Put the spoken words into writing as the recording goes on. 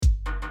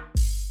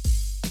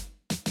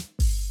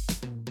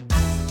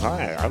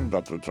Hi, I'm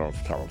Dr. George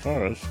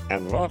Teleforest,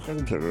 and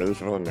welcome to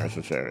Reasonable and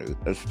Necessary,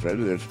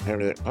 Australia's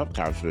premier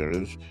podcast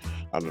series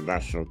on the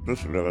National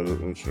Disability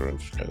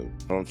Insurance Scheme,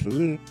 brought to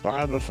you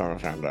by the Summer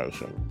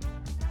Foundation.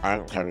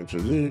 I'm coming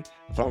to you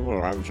from the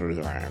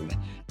Wurundjeri land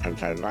and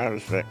pay my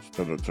respects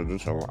to the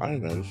traditional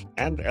owners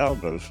and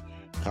elders,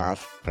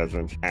 past,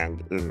 present,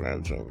 and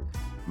emerging.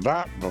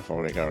 But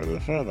before we go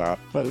any further,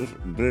 please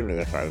do me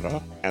a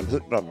favour and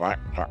hit the like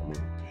button,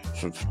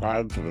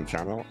 subscribe to the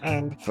channel,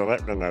 and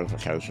select the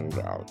notification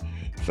bell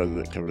so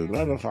you can be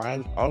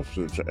notified of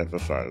future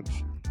episodes.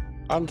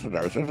 On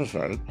today's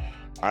episode,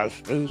 I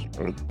speak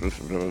with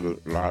disability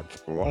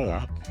rights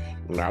lawyer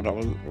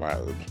Natalie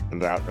Wade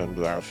about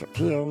NDIS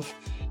appeals,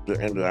 the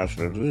NDIS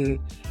review,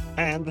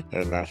 and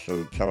her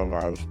national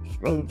televised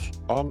speech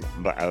on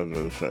the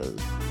ABC.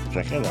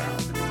 Check it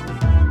out.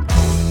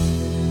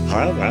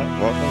 Hi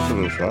Matt, welcome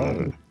to the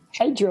show.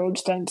 Hey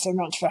George, thanks so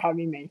much for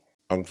having me.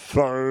 I'm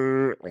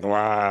so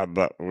glad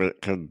that we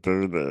could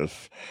do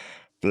this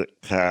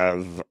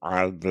because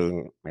I've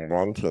been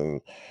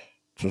wanting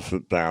to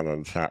sit down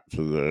and chat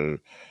to you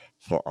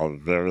for a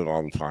very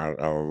long time.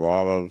 And a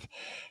lot of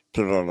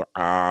people have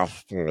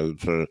asked me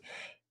to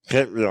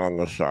get you on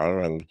the show,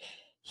 and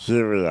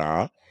here we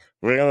are.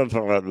 We're going to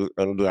talk about the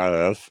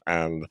NDIS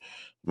and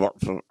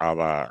lots of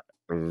other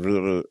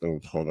really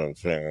important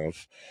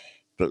things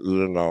that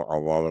you know a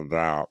lot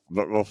about.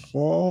 But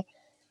before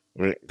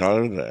we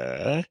go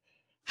there,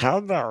 how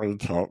about we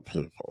tell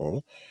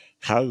people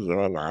how you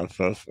and I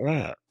first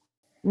met?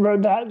 Well,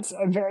 that's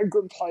a very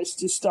good place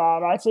to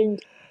start. I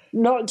think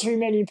not too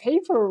many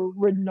people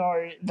would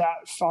know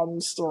that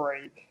fun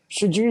story.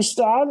 Should you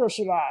start or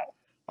should I?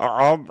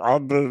 I'll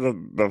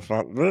do the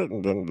front bit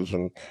and then you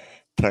can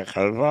take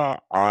over.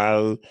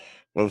 I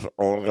was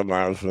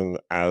organizing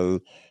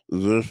a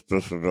youth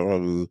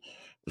disability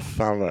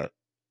summit,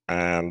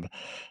 and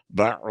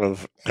that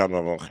was going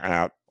to look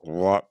at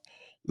what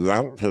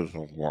young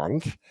people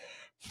want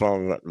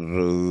from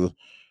the,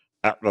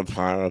 at the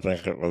time, I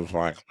think it was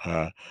like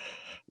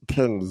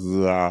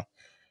 10-year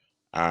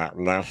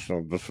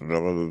National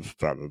Disability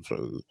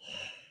Strategy.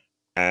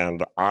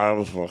 And I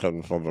was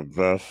looking for the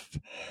best,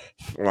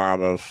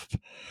 smartest,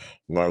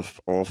 most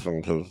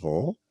awesome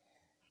people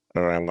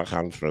around the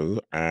country,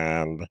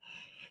 and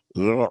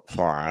you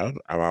applied,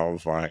 and I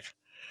was like,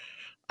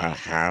 I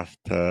have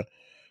to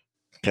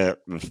get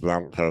this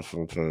young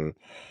person to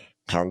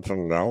come to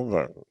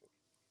Melbourne.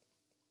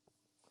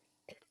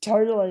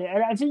 Totally.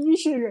 And I think you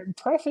should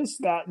preface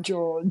that,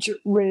 George,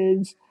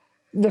 with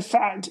the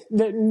fact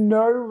that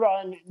no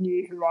one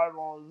knew who I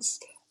was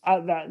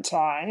at that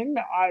time.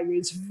 I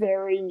was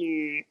very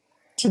new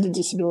to the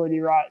disability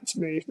rights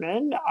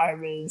movement. I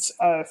was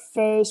a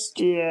first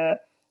year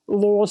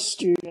law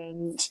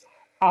student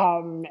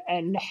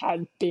and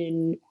had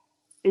been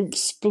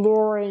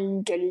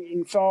exploring getting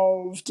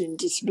involved in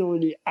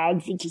disability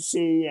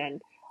advocacy,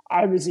 and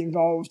I was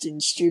involved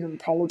in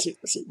student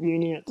politics at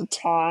uni at the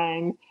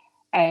time,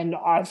 and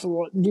I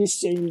thought this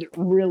seemed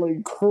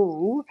really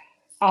cool.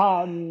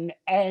 And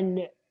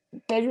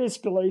beggars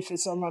belief for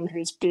someone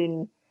who's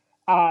been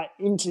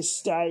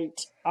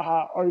interstate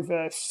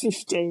over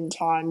 15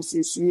 times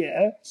this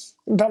year,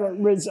 but it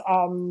was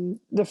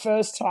the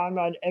first time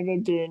I'd ever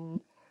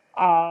been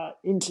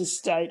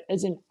interstate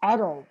as an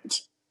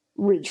adult,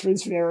 which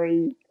was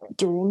very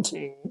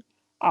daunting.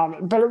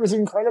 But it was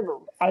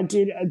incredible. I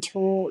did a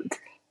talk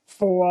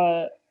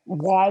for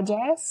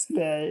YDAS,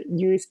 the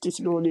Youth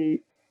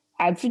Disability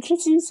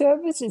Advocacy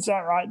Service. Is that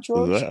right,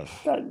 George? Yes.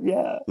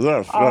 Yeah.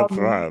 Yes, that's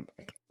right.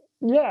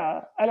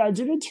 Yeah, and I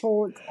did a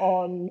talk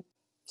on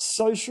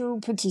social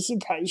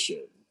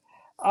participation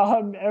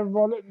and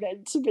what it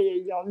meant to be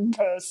a young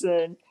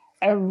person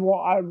and what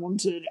I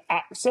wanted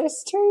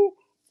access to.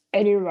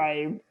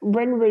 Anyway,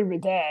 when we were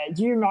there,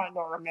 you might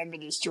not remember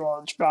this,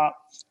 George, but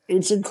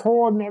it's a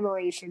core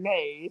memory for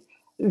me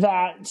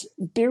that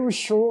Bill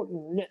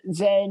Shorten,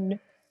 then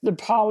the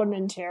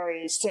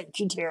parliamentary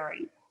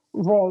secretary,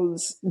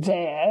 was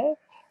there.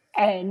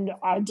 And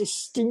I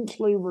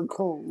distinctly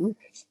recall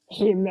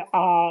him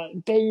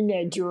being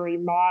there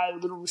during my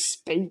little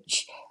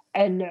speech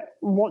and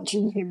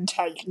watching him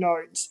take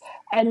notes.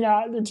 And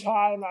at the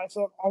time, I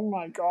thought, oh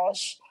my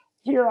gosh,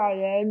 here I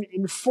am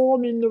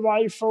informing the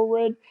way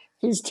forward.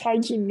 He's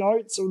taking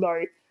notes,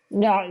 although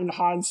now in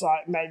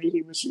hindsight, maybe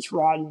he was just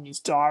writing his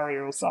diary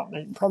or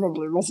something.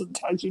 Probably wasn't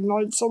taking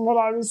notes on what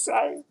I was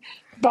saying.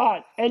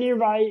 But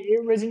anyway,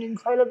 it was an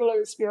incredible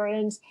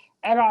experience,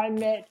 and I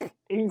met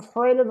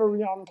incredible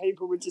young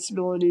people with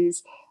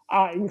disabilities,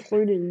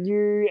 including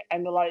you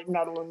and the late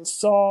Madeline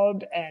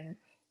Sobb, and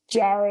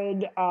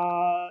Jared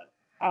now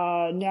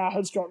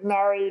has got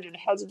married and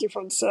has a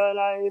different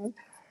surname.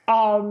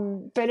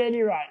 But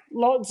anyway,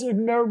 lots of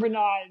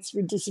Melbourneites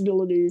with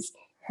disabilities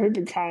who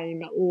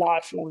became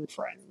lifelong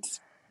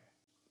friends.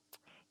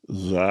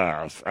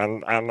 Yes,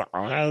 and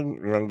I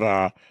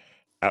remember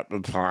at the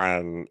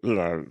time, you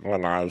know,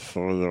 when I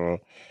saw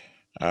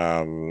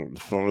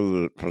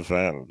you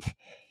present,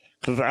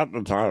 because at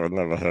the time I'd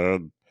never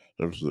heard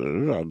of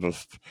you. I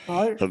just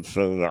No. had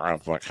seen your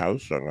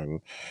application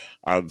and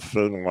I'd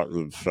seen what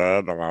you'd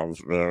said, and I was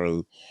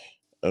very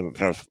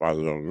impressed by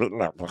your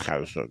written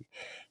application.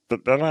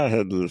 But then I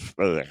heard you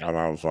speak, and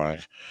I was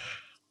like,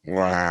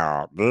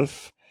 wow,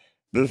 this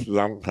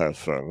young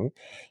person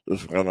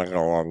is going to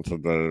go on to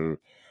do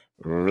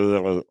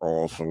really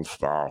awesome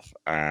stuff.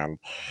 And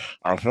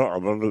I felt a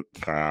little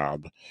bit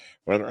proud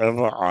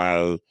whenever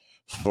I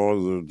saw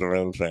you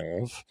doing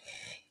things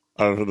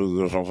over the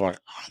years. I was like,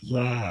 oh,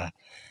 yeah,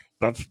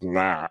 that's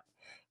Nat.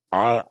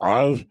 I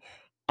I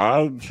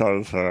I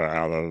chose her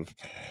out of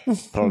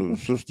probably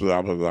 50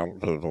 other young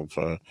people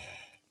to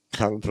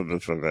come to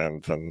this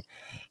event, and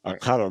I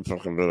kind of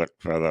took a bit of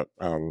credit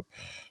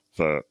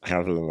for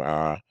having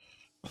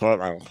quote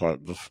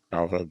unquote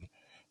discovered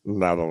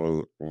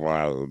Natalie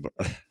Wade.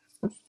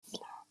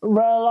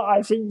 Well,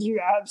 I think you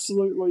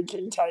absolutely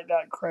can take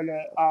that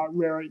credit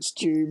where it's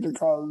due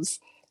because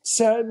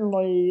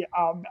certainly,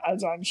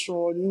 as I'm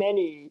sure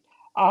many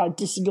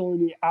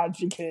disability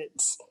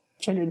advocates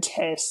can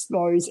attest,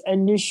 those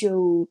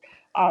initial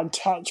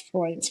touch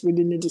points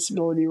within the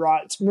disability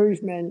rights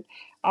movement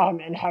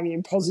and having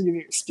a positive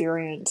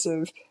experience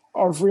of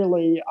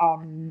really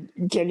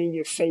getting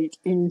your feet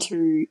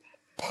into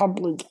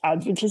public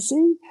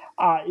advocacy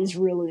is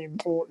really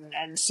important,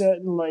 and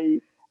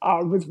certainly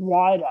with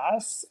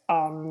WIDAS,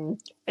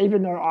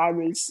 even though I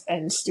was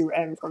and still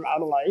am from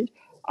Adelaide,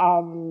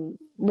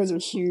 was a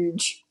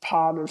huge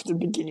part of the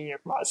beginning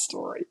of my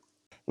story.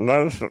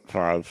 No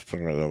surprise to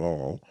me at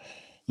all.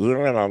 You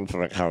went on to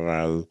become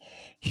a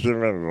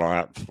human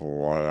rights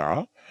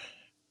lawyer,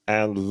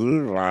 and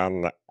you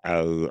run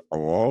a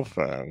law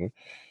firm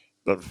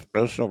that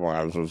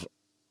specializes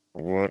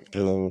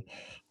working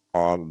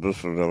on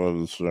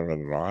disability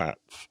human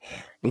rights,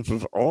 which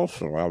is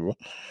awesome.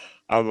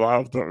 I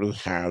love that we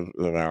have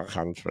in our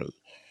country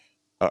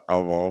a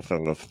law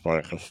firm that's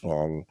focused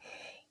on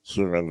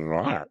human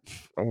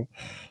rights. And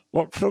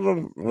what sort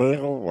of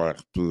legal work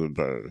do you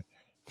do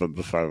for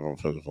disabled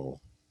people?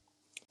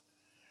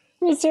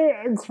 Yeah, so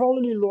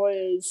Equality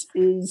Lawyers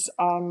is,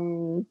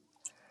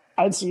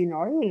 as you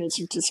know, and as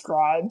you've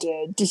described,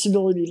 a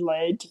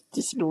disability-led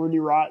disability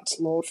rights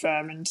law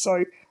firm. And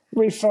so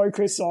we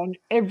focus on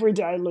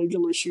everyday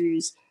legal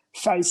issues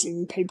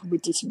facing people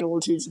with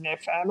disabilities and their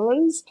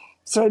families.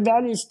 So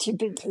that is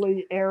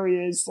typically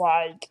areas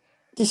like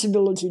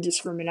disability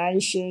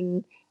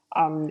discrimination,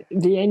 the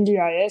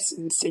NDIS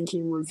and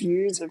seeking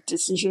reviews of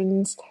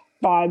decisions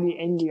by the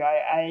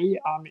NDIA,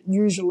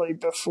 usually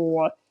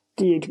before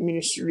the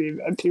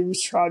Administrative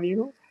Appeals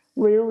Tribunal.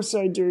 We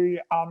also do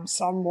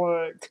some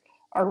work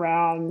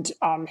around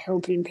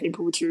helping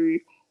people to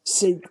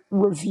seek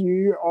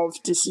review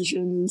of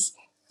decisions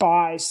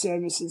by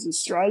Services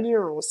Australia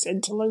or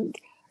Centrelink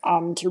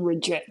to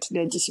reject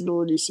their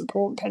disability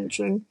support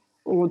pension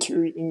or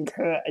to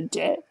incur a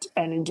debt.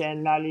 And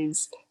again, that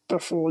is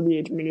before the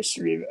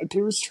Administrative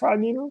Appeals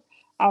Tribunal.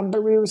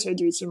 But we also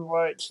do some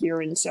work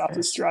here in South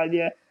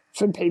Australia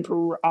for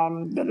people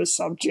that are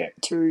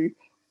subject to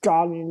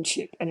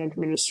guardianship and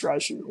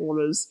administration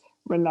orders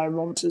when they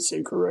want to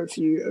seek a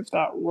review of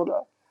that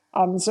order.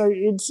 So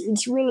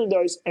it's really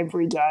those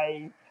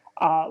everyday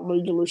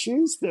legal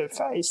issues that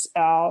face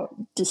our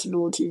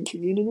disability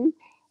community.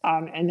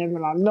 And then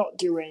when I'm not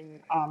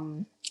doing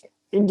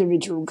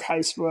individual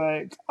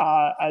casework,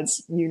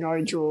 as you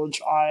know,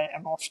 George, I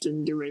am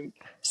often doing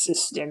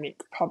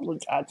systemic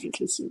public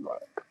advocacy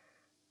work.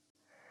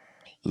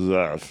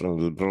 Yes,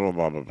 and you do a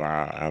lot of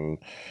that, and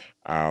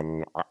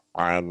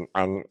I'm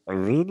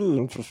really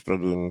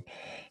interested in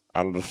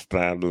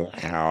understanding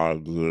how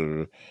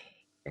you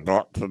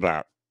got to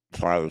that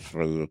place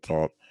where you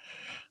thought,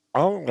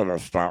 I'm going to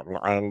start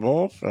my own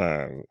law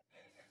firm.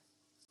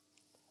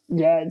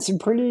 Yeah, it's a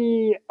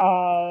pretty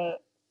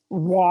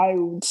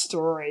wild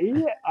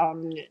story.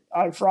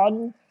 I've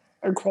run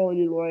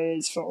Equality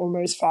Lawyers for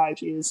almost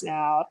 5 years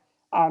now,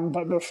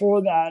 but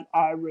before that,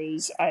 I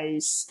was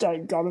a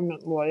state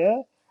government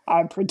lawyer.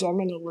 I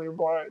predominantly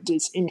worked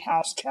as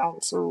in-house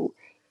counsel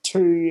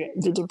to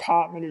the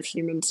Department of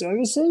Human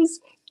Services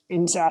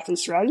in South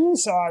Australia.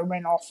 So I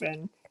went off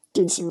and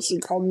did some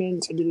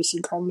secondments. I did a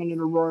secondment at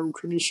a Royal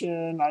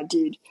Commission. I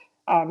did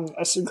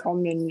a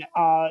secondment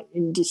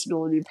in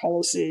disability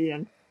policy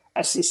and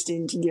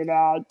assisting to get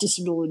our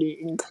disability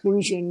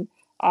inclusion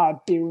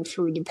bill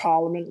through the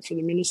Parliament for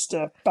the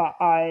Minister. But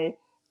I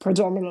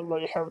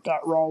predominantly held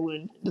that role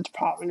in the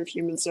Department of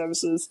Human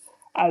Services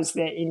as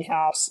their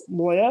in-house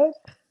lawyer.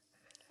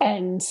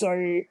 And so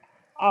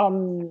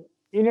in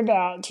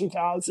about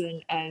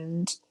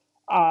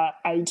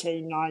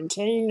 2018,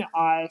 19,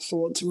 I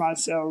thought to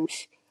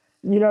myself,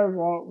 you know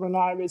what, when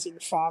I was in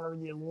final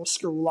year law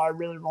school, I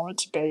really wanted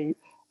to be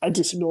a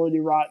disability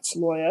rights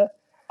lawyer.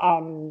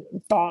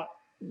 But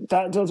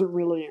that doesn't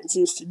really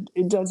exist.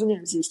 It doesn't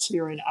exist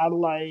here in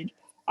Adelaide.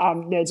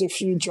 There's a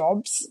few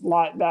jobs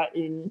like that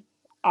in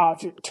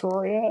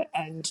Victoria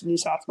and New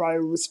South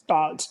Wales,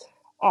 but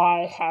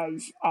I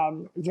have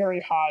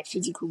very high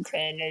physical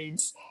care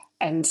needs,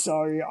 and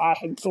so I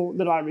had thought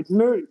that I would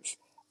move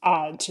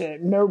to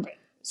Melbourne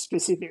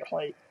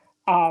specifically.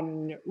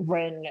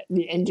 when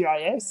the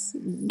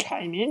NDIS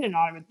came in, and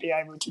I would be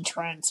able to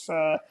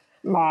transfer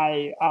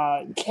my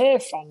care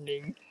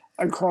funding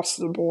across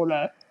the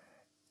border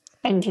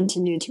and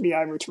continue to be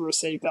able to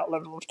receive that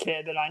level of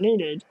care that I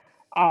needed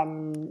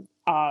Can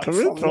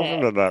we from talk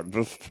there. about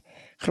that?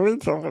 Can we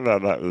talk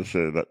about that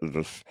issue that you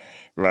just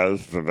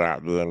raised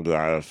about the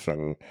NDIS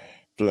and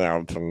being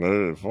able to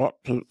move?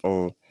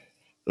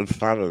 It's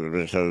funny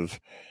because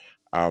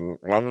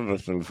one of the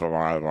things that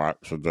I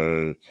like to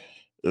do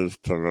is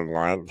to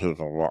remind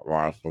people what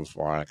life was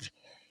like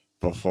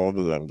before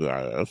the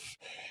NDIS,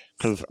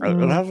 because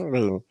it hasn't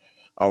been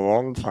a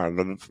long time,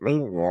 but it's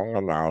been long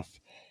enough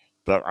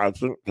that I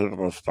think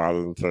people are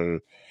starting to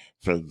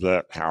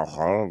forget how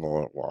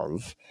horrible it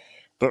was.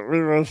 But we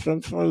were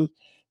essentially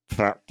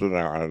trapped in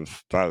our own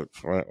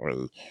states, weren't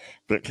we?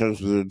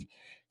 Because you'd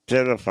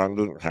get a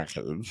funding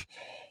package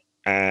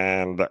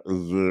and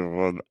you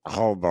would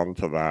hold on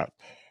to that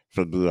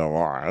for dear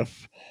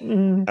life.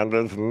 Mm. And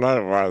there's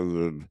no way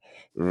you'd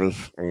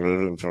risk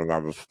moving to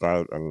another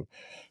state and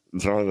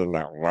joining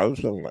that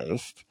waiting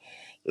list.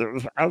 It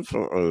was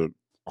absolutely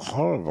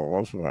horrible,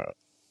 wasn't it?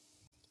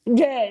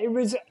 Yeah, it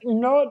was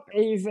not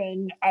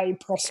even a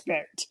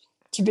prospect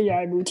to be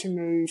able to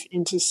move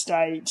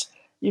interstate.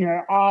 You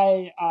know,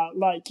 I,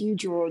 like you,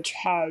 George,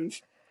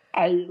 have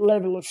a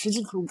level of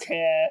physical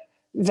care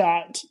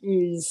that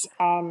is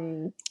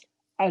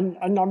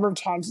a number of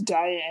times a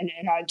day, and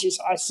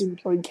I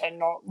simply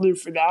cannot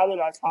live without it.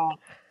 I can't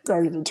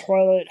go to the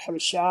toilet, have a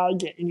shower,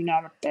 get in and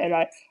out of bed.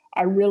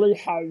 I really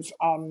have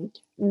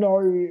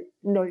no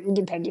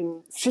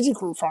independent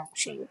physical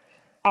function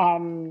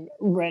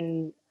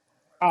when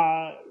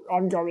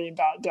I'm going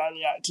about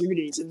daily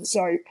activities, and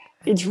so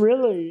it's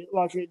really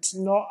like it's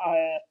not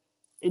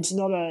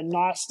a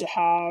nice to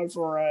have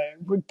or a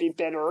would be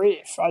better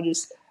if.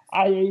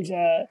 I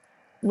either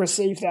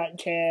receive that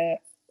care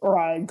or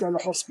I go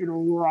to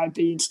hospital or I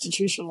be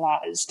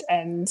institutionalized,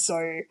 and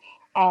so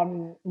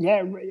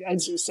yeah,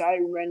 as you say,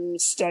 when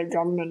state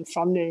government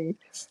funding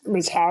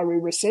was how we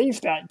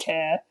received that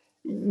care,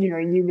 you know,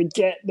 you would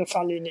get the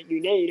funding that you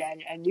need,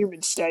 and you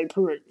would stay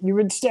put. You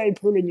would stay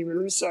put, and you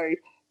would also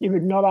you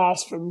would not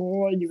ask for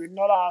more. You would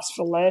not ask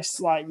for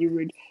less. Like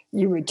you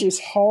would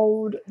just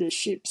hold the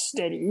ship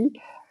steady,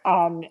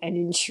 and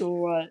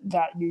ensure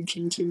that you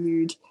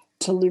continued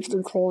to live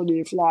the quality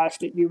of life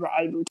that you were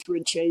able to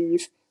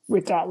achieve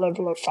with that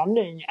level of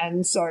funding.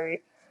 And so,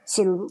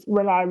 sort of,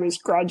 when I was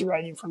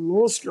graduating from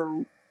law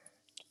school,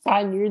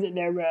 I knew that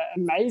there were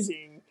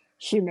amazing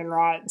human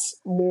rights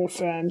law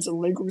firms and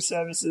legal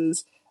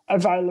services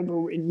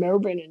available in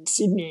Melbourne and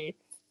Sydney,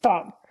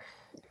 but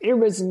it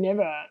was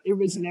never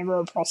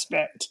a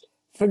prospect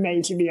for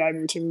me to be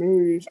able to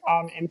move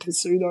and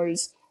pursue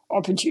those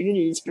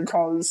opportunities,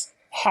 because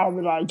how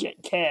would I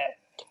get care?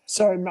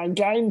 So my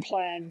game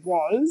plan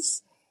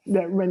was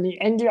that when the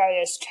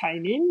NDIS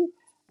came in,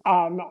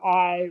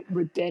 I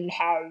would then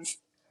have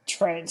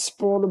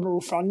transportable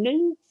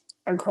funding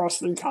across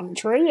the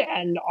country,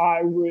 and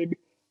I would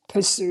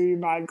pursue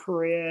my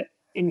career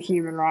in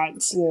human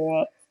rights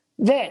law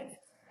then.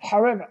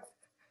 However,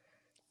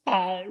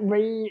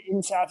 we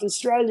in South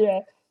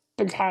Australia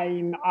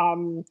became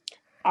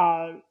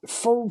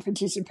full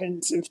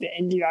participants of the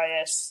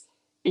NDIS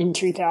in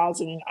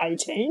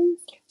 2018.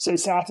 So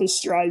South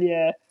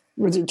Australia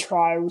was a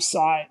trial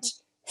site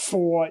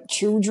for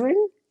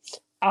children,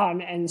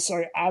 and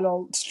so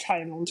adults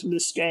came onto the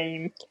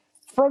scheme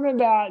from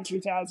about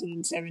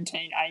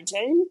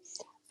 2017-18.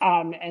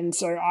 And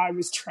so I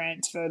was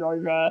transferred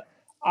over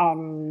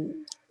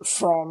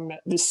from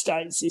the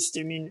state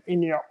system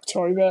in the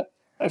October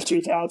of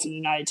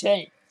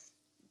 2018.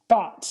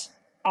 But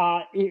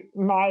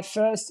my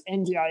first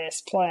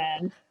NDIS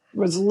plan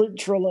was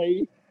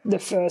literally the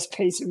first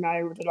piece of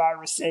mail that I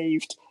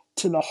received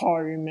to the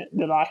home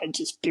that I had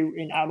just built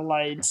in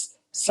Adelaide's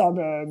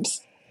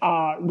suburbs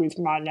with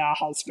my now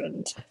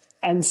husband.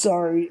 And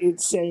so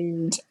it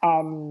seemed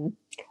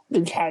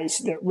the case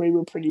that we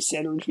were pretty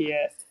settled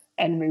here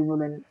and we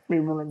wouldn't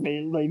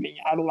be leaving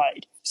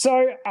Adelaide.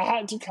 So I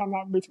had to come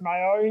up with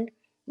my own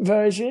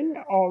version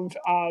of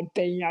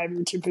being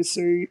able to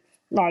pursue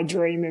my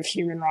dream of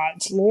human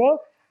rights law.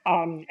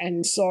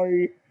 And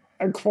so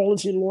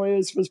Equality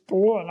Lawyers was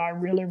born. I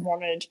really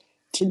wanted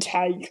to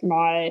take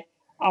my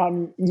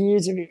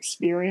years of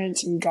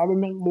experience in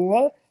government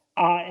law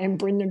and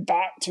bring them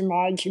back to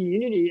my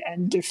community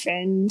and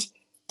defend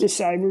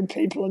disabled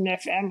people and their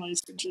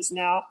families, which is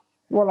now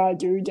what I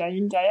do day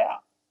in, day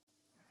out.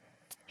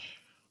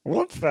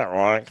 What's that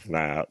like,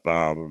 Nat,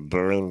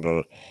 doing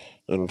the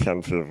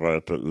intensive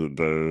work that you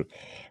do,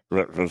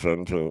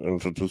 representing, in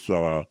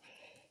particular,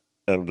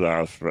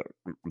 NDIS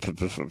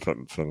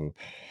participants and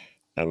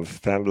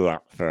standing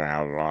up for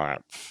our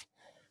rights?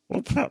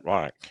 What's that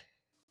like?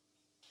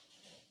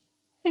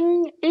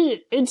 And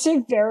it's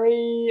a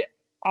very,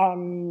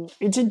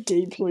 it's a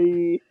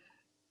deeply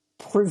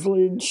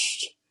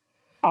privileged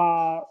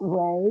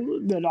role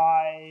that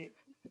I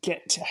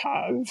get to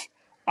have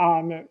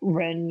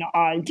when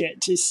I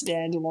get to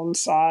stand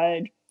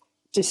alongside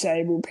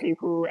disabled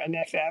people and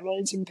their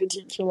families in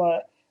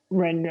particular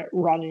when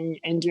running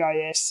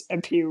NDIS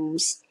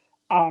appeals.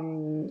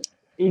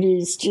 It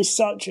is just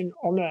such an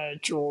honour,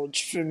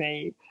 George, for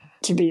me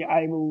to be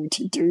able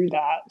to do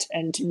that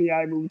and to be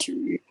able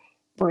to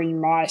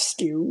bring my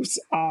skills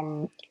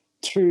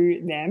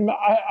to them.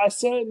 I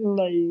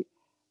certainly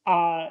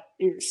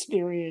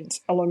experience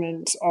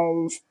elements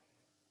of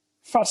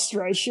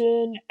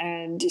frustration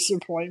and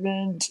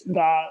disappointment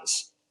that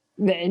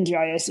the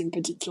NDIS in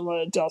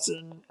particular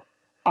doesn't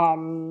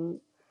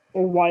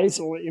always,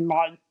 or in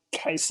my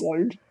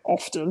caseload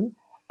often,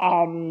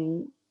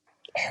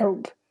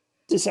 help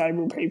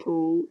disabled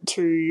people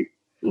to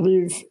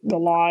live the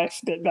life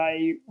that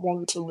they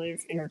want to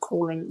live in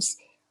accordance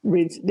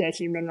with their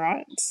human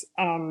rights.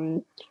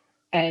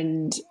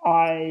 And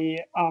I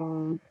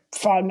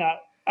find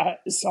that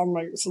some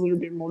weeks a little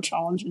bit more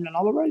challenging than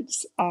other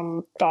weeks.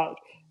 But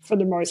for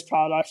the most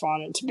part, I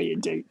find it to be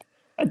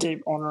a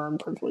deep honour and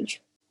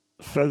privilege.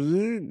 So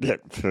you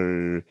get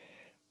to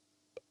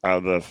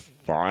either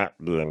fight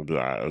the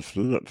NDIS,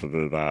 you get to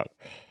do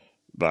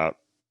that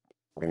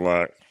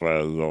work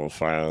where you're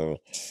saying,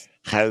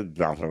 hey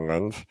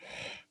government,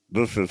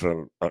 this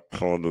isn't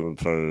according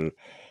to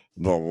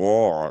the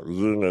law.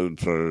 You need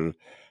to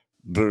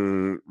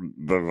do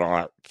the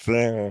right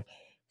thing,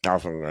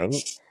 government.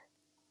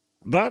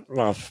 That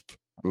must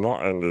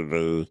not only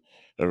be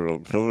a real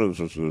privilege,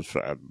 as you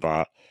said,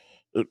 but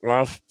it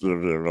must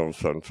give you a real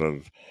sense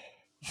of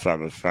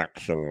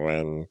satisfaction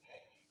when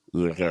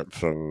you get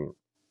some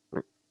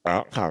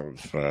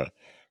outcomes for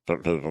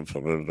people to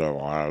live their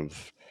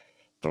lives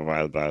the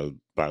way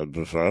they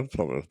deserve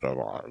to live their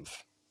lives.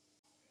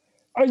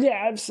 Oh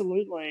yeah,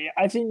 absolutely.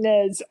 I think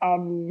there's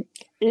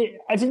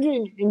I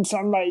think in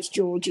some ways,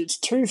 George, it's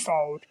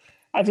twofold.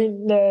 I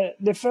think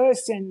the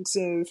first sense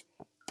of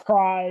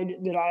pride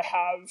that I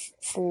have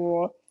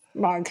for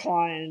my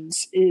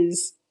clients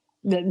is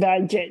that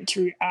they get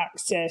to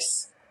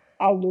access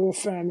a law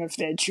firm of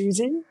their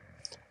choosing.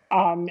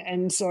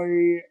 And so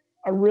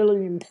a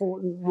really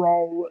important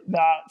role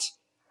that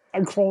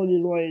Equality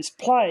Lawyers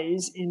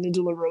plays in the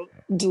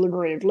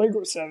delivery of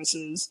legal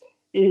services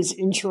is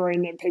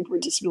ensuring that people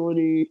with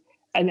disability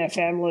and their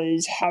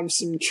families have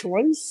some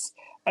choice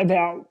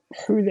about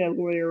who their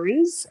lawyer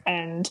is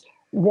and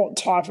what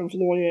type of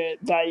lawyer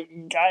they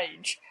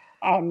engage.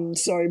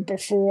 So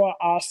before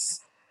us,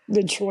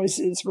 the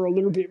choices were a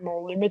little bit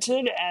more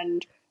limited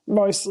and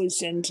mostly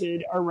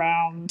centred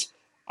around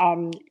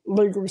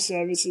legal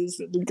services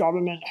that the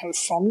government have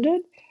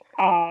funded,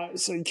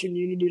 so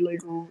community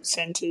legal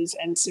centres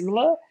and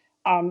similar,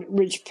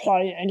 which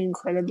play an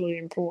incredibly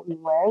important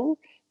role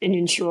in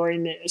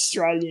ensuring that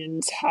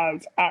Australians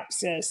have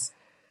access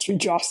to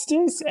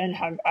justice and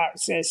have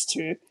access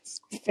to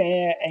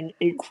fair and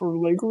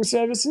equal legal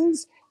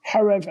services.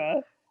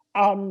 However,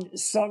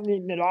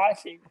 something that I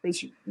think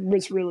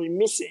was really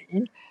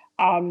missing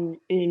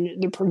in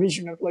the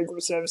provision of legal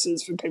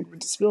services for people with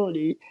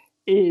disability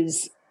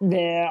is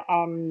their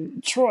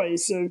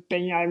choice of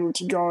being able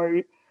to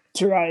go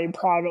to a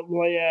private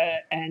lawyer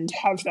and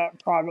have that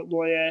private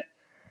lawyer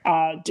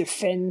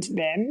defend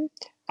them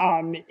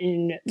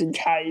in the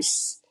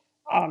case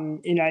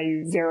in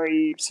a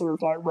very sort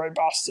of like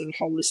robust and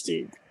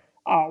holistic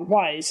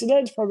way. So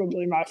that's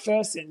probably my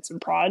first sense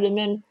of pride. And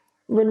then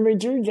when we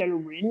do get a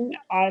win,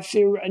 I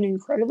feel an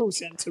incredible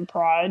sense of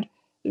pride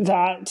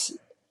that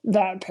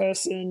that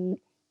person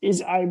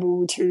is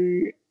able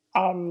to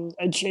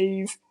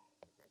achieve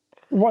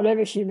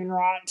whatever human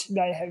right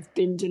they have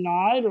been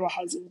denied or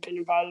hasn't been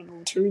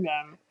available to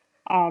them.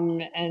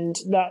 And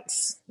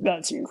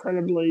that's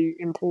incredibly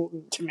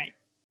important to me.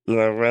 You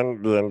know,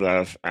 when the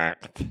NDIS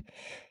Act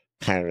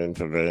came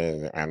into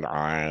being and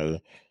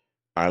I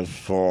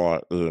saw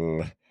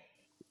in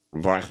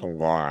black and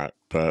white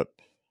that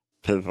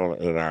people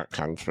in our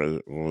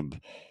country would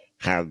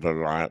have the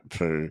right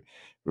to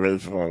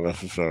reasonable and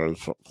necessary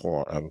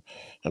support and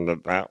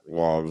that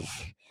was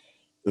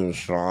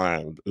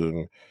enshrined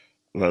in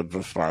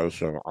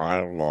legislation,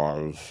 I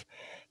was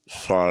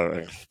so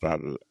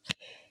ecstatic.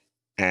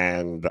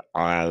 And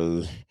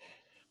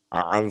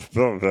I'm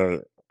still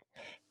very,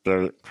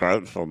 very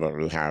grateful that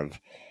we have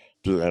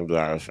the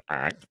NDIS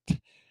Act.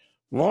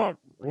 What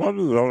are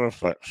your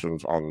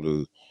reflections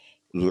on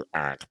the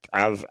Act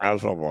as a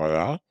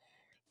lawyer,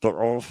 but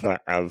also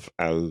as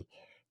a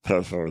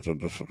person with a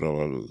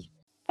disability?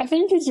 I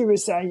think, as you were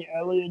saying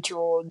earlier,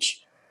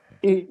 George,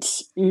 it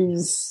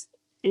is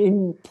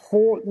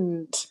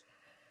important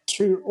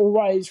to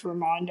always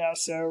remind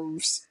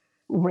ourselves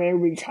where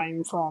we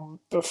came from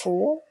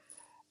before,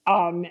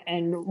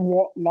 and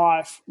what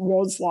life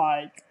was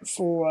like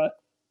for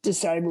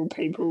disabled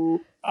people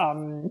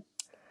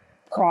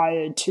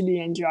prior to the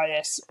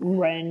NDIS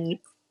when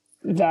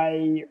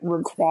they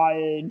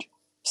required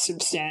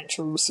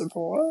substantial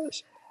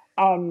support.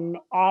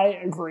 I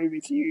agree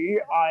with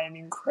you. I am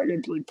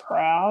incredibly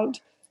proud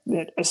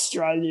that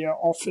Australia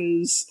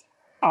offers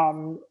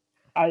a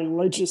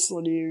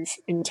legislative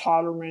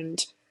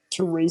entitlement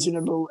to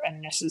reasonable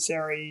and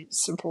necessary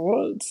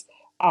support,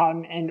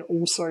 and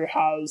also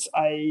has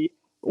a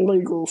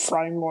legal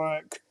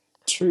framework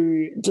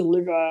to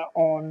deliver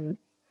on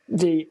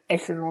the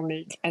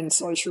economic and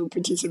social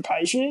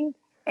participation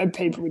of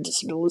people with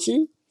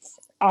disability.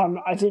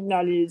 I think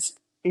that is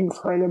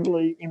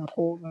incredibly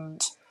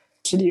important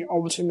to the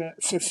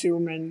ultimate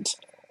fulfilment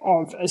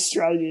of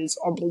Australia's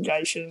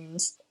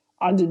obligations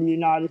under the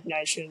United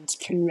Nations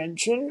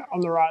Convention on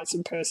the Rights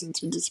of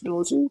Persons with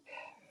Disability.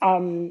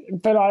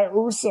 But I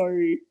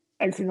also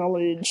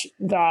acknowledge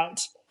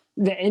that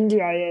the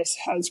NDIS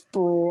has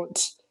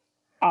brought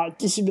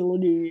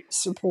disability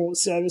support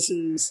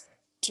services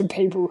to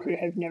people who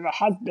have never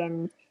had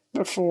them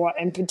before,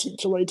 and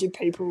particularly to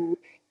people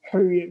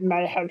who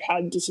may have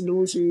had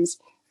disabilities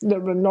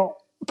that were not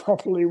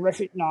properly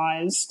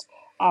recognised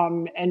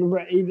and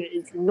were either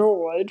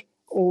ignored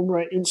or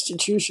were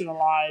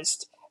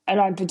institutionalised. And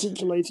I'm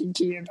particularly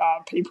thinking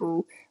about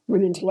people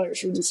with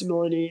intellectual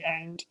disability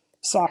and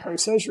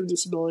psychosocial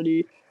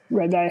disability,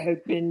 where they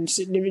have been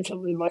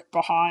significantly left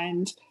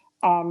behind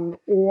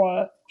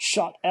or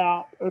shut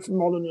out of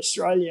modern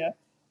Australia.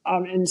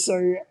 And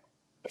so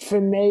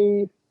for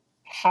me,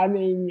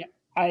 having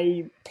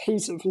a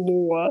piece of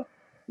law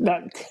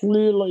that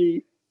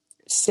clearly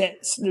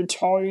sets the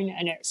tone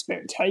and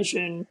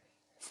expectation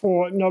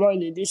for not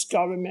only this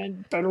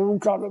government, but all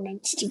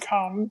governments to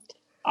come,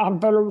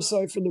 but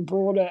also for the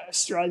broader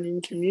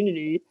Australian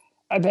community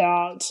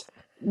about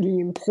the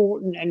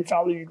important and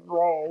valued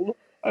role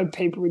of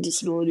people with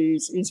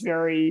disabilities is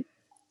very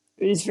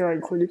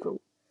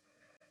critical.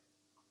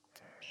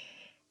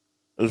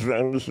 Is there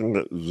anything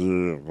that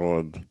you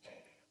would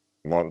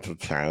want to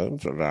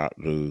change about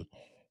the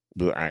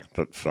act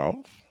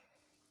itself?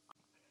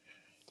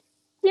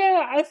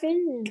 Yeah, I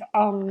think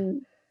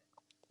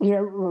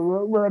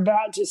we're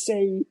about to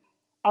see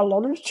a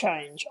lot of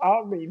change,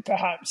 aren't we?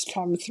 Perhaps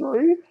come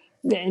through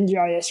the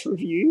NDIS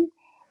review.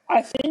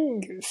 I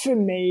think for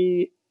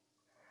me,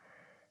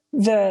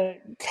 the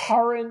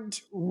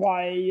current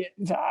way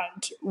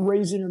that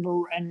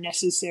reasonable and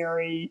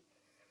necessary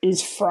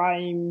is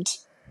framed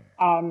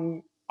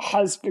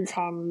has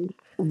become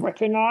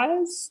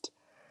weaponized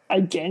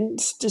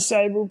against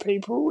disabled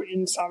people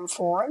in some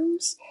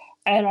forums.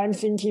 And I'm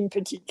thinking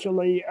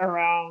particularly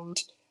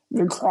around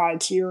the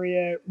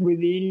criteria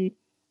within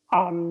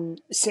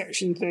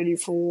Section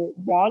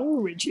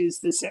 34(1), which is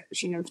the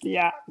section of the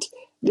Act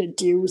that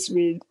deals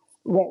with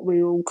what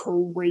we all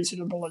call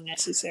reasonable and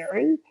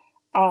necessary,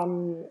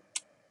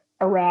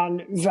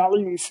 around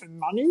value for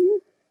money.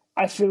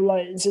 I feel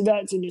like so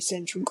that's an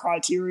essential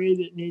criteria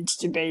that needs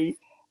to be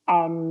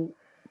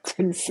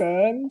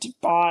confirmed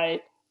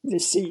by the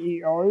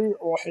CEO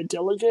or her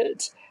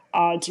delegate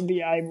to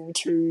be able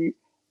to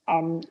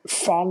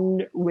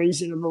fund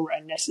reasonable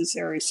and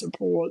necessary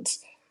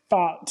supports.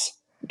 But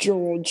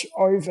George,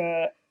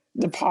 over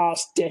the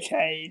past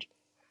decade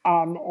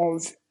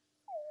of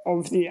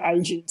the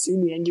agency,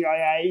 the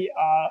NDIA,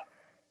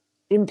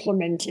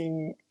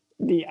 implementing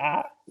the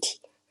Act,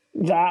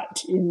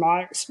 that, in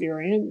my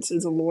experience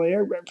as a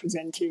lawyer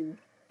representing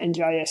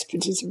NDIS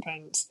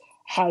participants,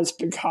 has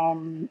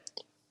become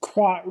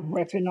quite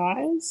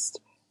weaponized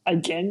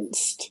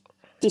against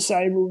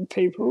disabled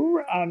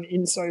people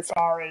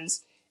insofar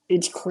as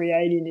it's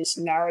creating this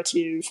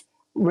narrative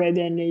where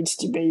there needs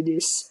to be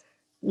this,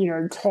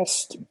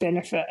 cost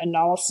benefit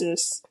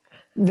analysis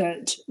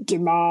that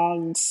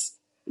demands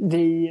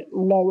the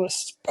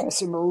lowest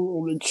possible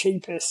or the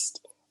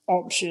cheapest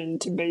option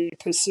to be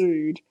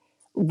pursued,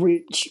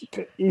 which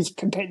is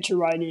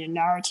perpetuating a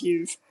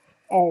narrative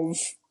of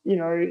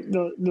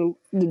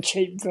the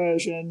cheap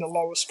version, the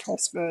lowest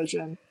cost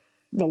version,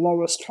 the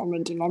lowest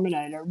common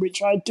denominator,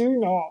 which I do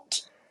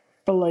not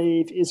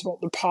believe is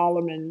what the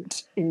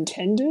Parliament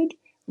intended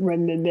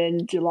when the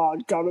then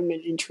Gillard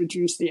government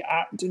introduced the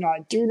Act, and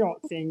I do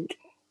not think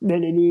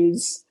that it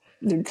is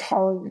the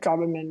current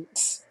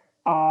government's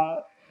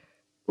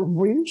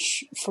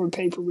wish for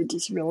people with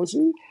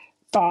disability.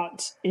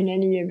 But in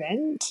any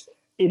event,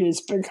 it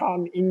has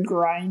become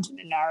ingrained in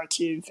the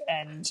narrative,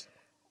 and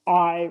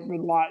I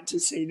would like to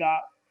see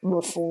that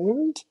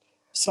reformed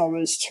so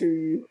as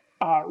to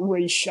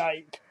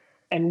reshape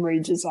and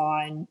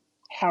redesign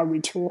how we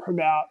talk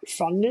about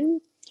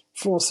funding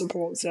for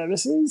support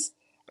services.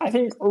 I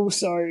think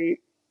also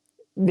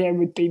there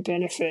would be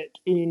benefit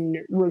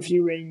in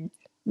reviewing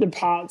the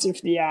parts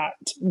of the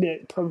Act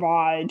that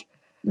provide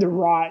the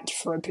right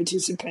for a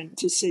participant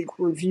to seek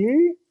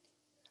review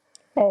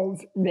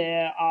of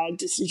their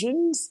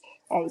decisions,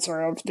 of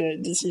the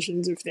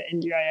decisions of the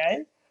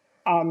NDIA,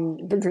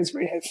 because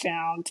we have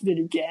found that,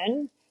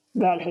 again,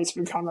 that has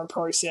become a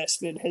process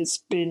that has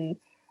been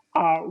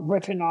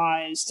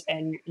weaponized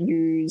and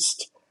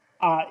used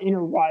in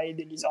a way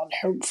that is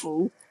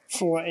unhelpful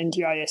for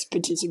NDIS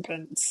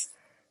participants,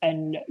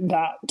 and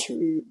that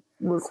too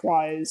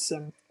requires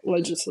some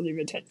legislative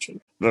attention.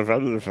 The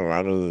value for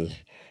money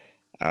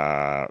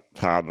part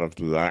of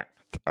the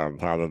Act,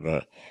 part of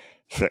the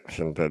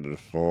Section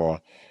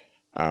 34,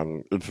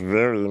 it's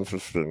very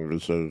interesting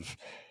because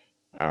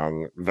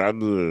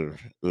value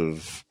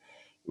is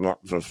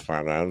not just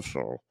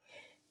financial.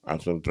 I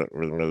think that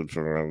we need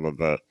to remember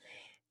that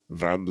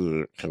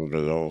value can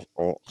be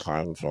all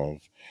kinds of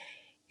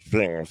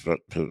things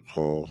that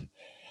people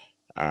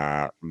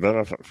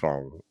benefit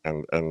from,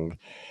 and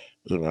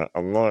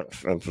a more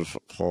expensive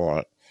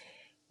support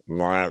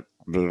might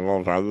be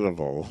more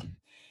valuable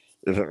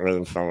if it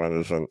means someone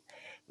isn't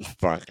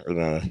stuck in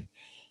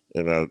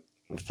a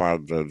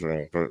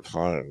 5-bedroom group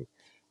home,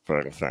 for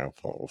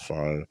example.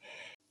 So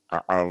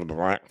I would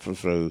like to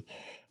see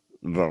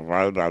the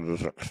way that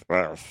is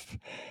expressed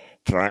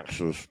to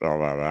actually spell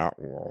that out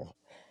more,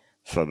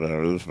 so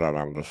there is that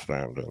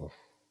understanding.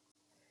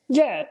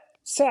 Yeah,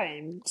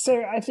 same.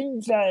 So I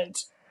think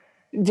that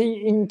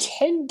the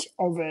intent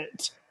of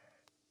it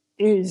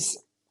is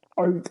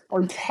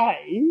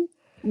okay.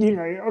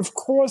 Of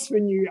course,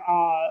 when you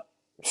are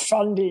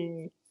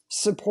funding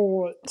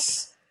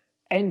supports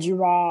and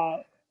you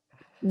are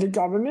the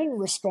government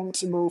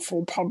responsible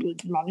for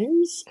public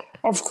monies,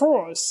 of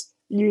course,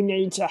 you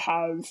need to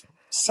have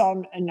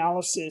some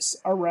analysis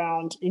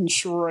around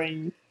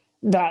ensuring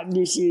that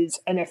this is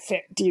an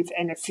effective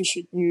and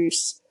efficient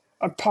use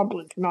of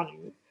public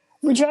money,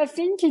 which I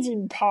think is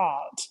in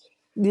part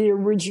the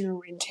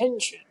original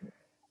intention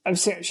of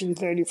Section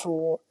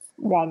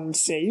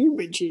 34(1)(c),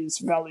 which is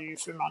value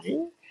for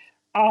money.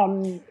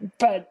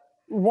 But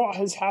what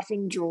has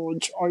happened,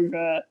 George,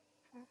 over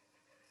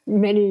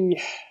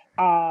many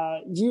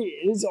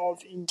years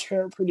of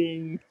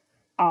interpreting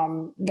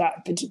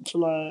that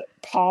particular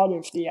part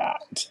of the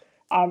Act,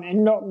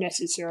 and not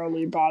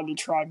necessarily by the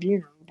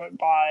tribunal, but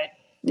by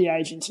the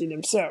agency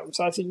themselves.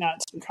 I think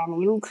that's become a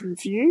little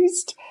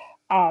confused,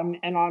 and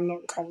I'm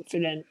not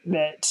confident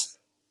that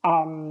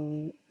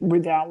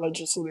without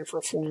legislative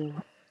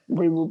reform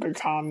we will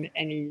become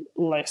any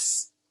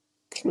less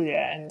clear.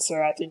 And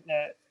so I think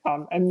that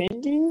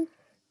amending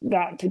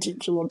that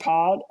particular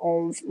part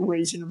of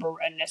reasonable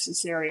and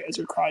necessary as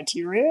a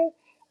criteria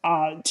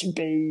to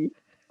be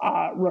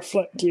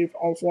reflective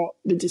of what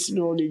the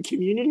disability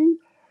community,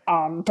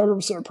 but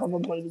also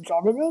probably the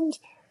government,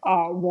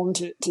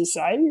 want it to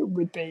say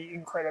would be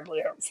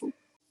incredibly helpful.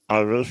 I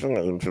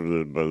recently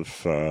interviewed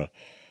both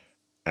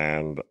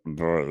and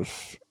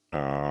Bruce, who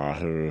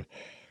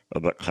are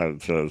the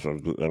co-chairs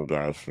of the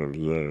NDIS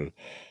review,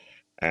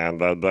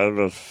 and they gave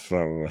us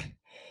some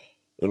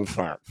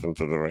insights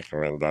into the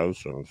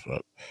recommendations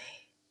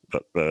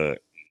that they're,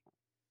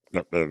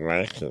 that they're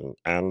making.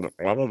 And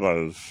one of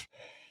those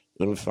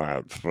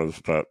insights was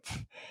that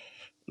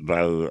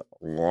they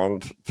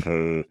want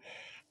to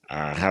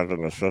have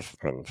an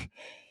assessment,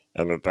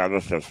 and that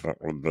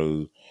assessment would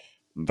be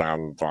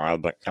done by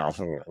the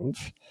government,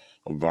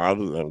 by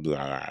the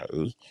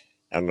NDIA,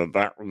 and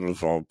that would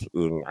result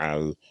in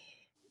a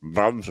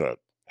budget,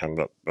 and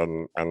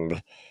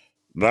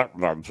that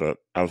budget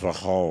as a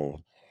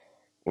whole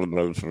would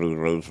need to be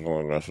reasonable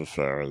and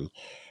necessary,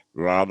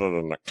 rather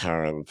than the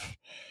current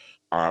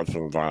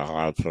item by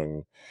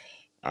item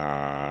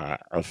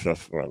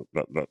assessment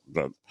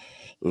that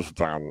is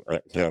done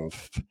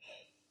against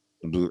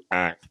the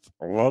Act.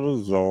 What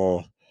is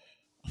your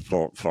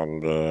thoughts on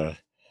the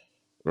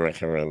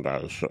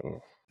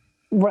recommendation?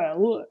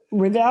 Well,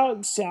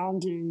 without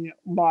sounding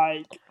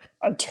like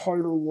a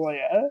total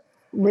lawyer,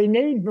 we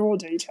need more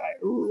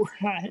detail,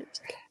 right?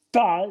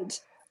 But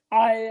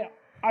I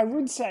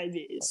would say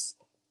this: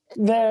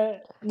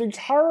 the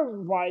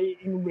current way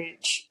in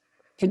which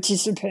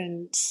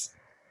participants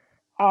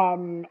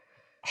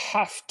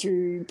have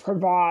to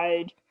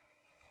provide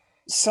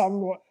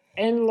somewhat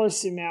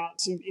endless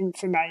amounts of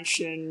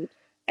information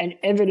and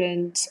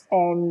evidence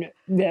on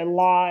their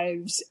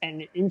lives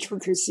and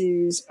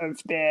intricacies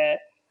of their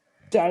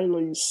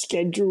daily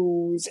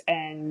schedules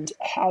and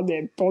how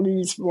their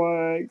bodies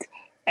work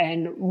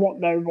and what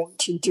they want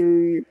to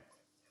do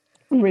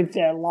with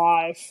their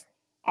life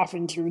up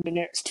until the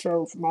next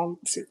 12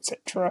 months,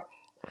 etc.,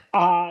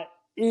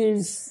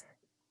 is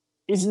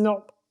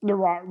not the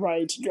right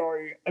way to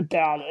go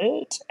about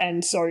it.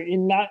 And so,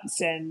 in that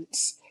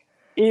sense,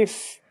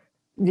 if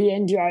the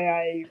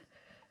NDIA,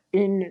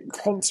 in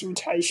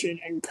consultation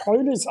and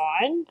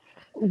co-design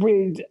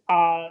with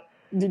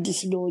the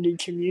disability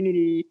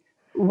community,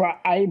 were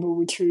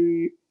able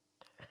to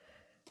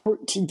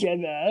put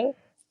together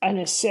an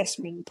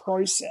assessment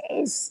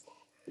process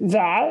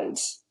that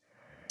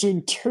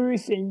did two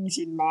things,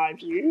 in my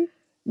view,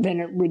 then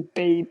it would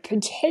be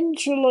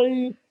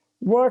potentially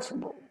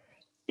workable.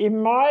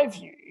 In my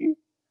view,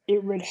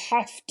 it would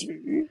have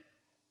to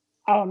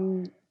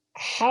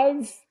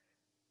have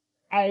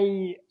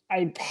a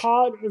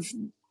part of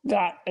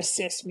that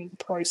assessment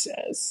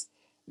process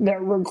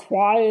that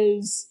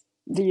requires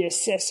the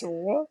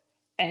assessor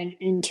and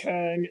in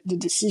turn the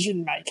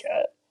decision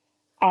maker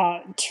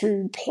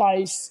to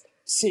place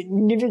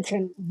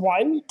significant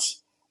weight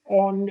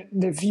on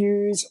the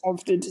views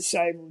of the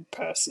disabled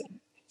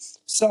person.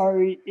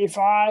 So if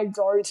I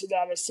go to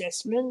that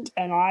assessment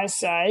and I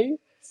say,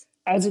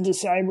 as a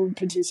disabled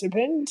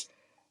participant,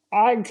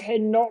 I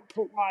cannot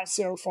put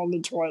myself on the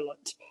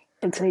toilet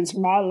because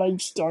my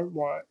legs don't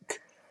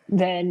work,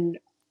 then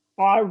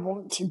I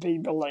want to be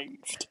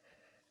believed.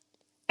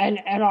 And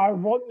I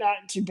want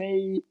that to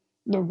be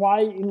the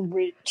way in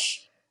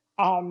which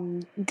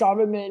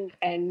government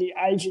and the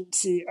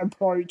agency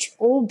approach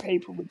all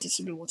people with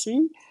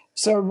disability.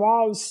 So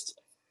whilst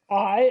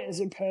I, as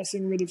a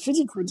person with a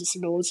physical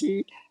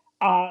disability,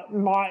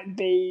 might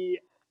be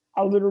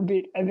a little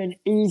bit of an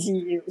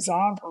easy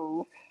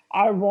example,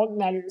 I want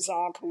that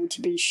example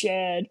to be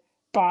shared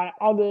by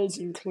others,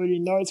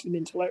 including those with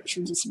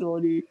intellectual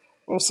disability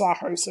or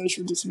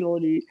psychosocial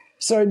disability.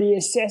 So the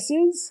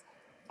assessors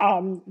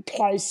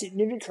place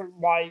significant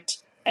weight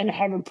and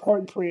have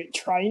appropriate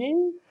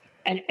training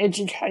and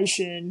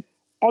education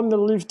on the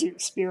lived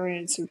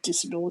experience of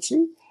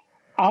disability.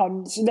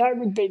 So that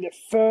would be the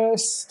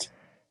first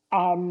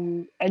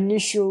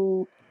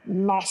initial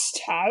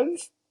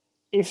must-have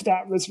if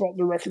that was what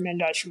the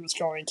recommendation was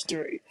going to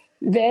do.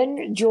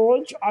 Then,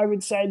 George, I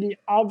would say the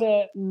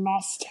other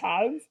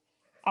must-have,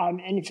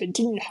 and if it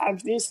didn't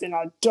have this, then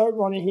I don't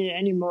want to hear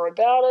any more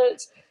about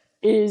it,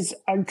 is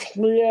a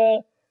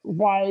clear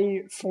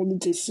way for the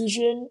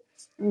decision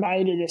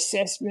made an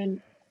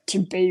assessment to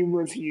be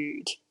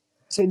reviewed.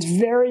 So it's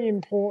very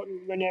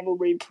important whenever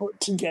we put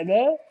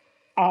together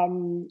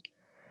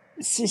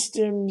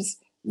systems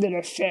that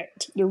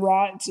affect the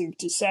rights of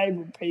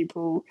disabled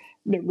people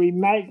that we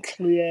make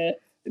clear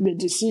that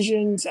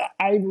decisions are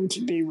able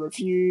to be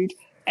reviewed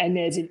and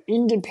there's an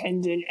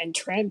independent and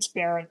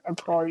transparent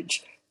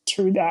approach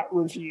to that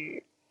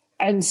review.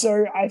 And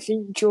so I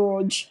think,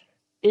 George,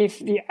 if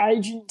the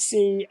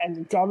agency and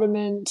the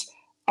government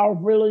are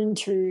willing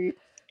to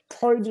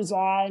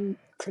co-design,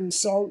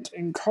 consult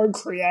and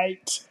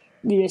co-create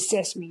the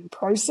assessment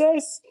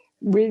process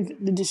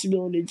with the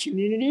disability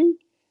community,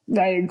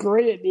 they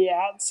agree at the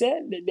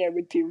outset that there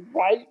would be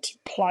weight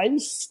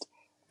placed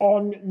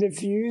on the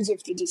views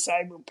of the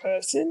disabled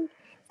person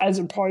as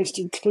opposed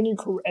to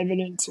clinical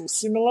evidence or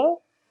similar,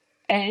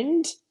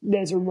 and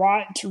there's a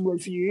right to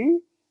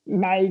review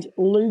made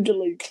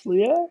legally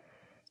clear,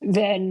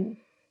 then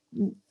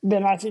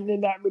I think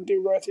that would be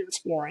worth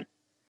exploring.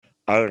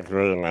 I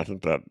agree, and I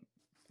think that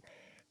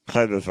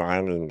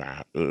co-designing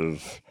that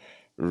is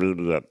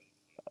really at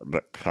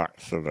the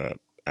crux of it,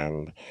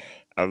 and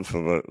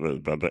absolutely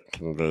that it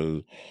can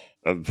be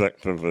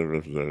objectively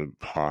reviewed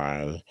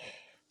by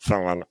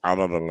someone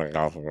other than the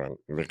government,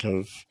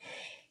 because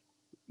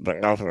the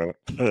government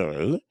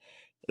clearly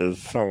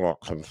is somewhat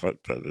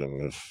conflicted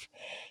in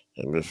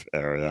this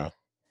area.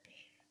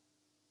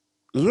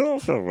 You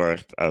also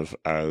worked as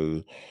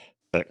a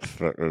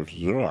expert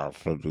reviewer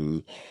for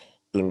the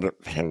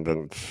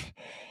independent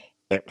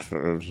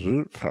expert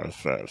review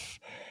process.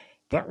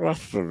 That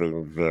must have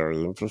been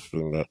very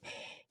interesting that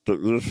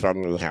you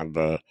suddenly had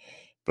the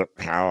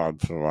power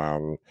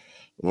to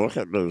look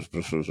at those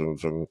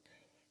decisions and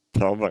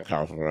tell the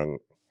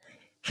government,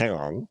 hang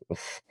on,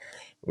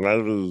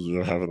 maybe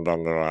you haven't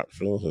done the right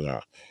thing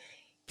here.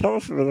 Tell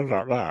us a bit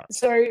about that.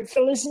 So,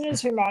 for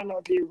listeners who might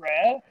not be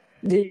aware,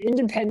 the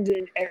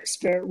independent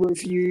expert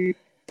review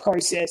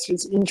process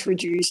was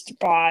introduced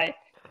by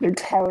the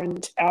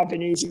current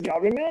Albanese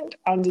government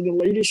under the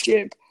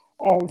leadership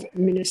of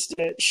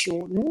Minister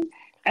Shorten.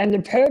 And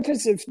the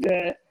purpose of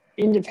the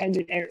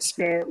independent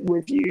expert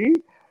review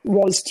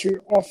was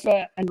to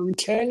offer an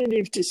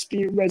alternative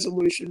dispute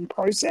resolution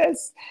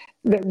process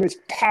that was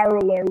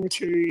parallel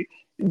to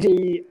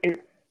the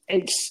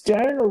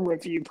external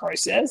review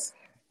process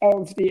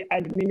of the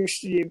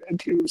Administrative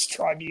Appeals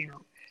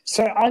Tribunal.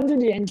 So under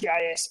the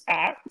NDIS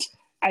Act,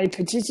 a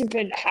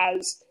participant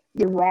has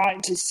the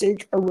right to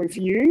seek a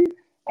review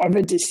of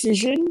a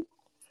decision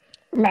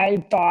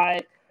made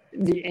by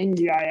the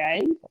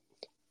NDIA,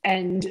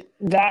 and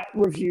that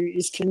review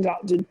is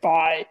conducted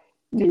by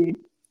the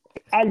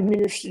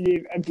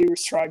Administrative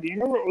Appeals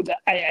Tribunal, or the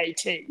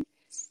AAT.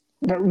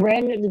 But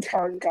when the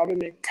current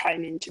government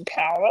came into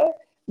power,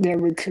 there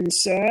were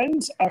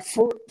concerns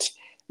afoot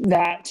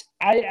that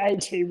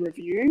AAT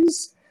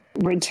reviews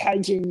were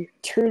taking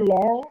too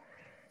long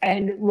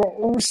and were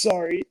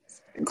also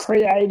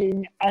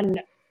creating an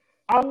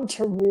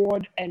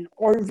untoward and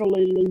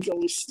overly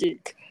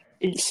legalistic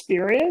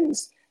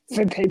experience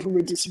for people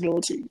with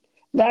disability.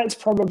 That's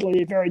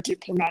probably a very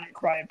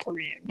diplomatic way of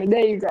putting it, but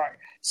there you go.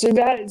 So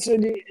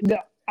the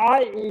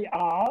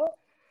IER,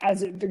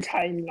 as it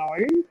became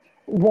known,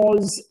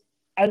 was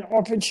an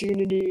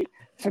opportunity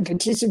for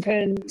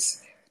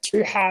participants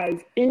to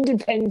have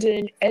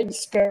independent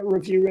expert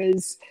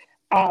reviewers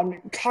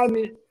come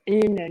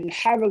in and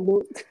have a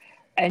look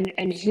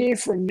and hear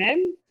from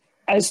them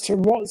as to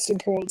what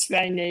supports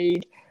they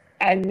need,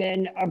 and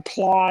then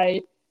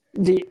apply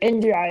the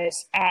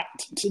NDIS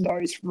Act to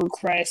those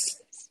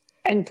requests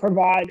and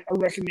provide a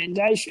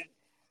recommendation.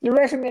 The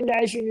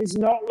recommendation is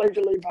not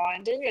legally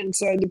binding, and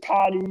so the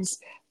parties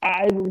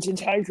are able to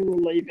take it or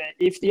leave it.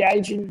 If the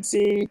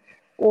agency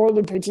or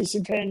the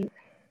participant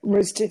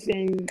was to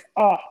think,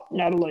 oh,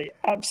 Natalie,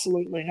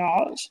 absolutely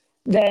not,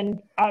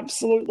 then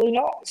absolutely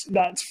not.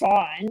 That's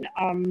fine.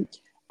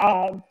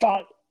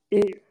 But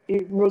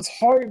it was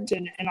hoped,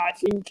 and I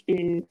think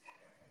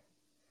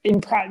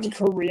in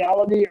practical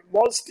reality it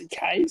was the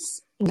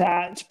case,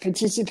 that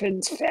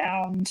participants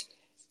found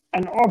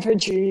an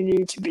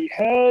opportunity to be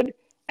heard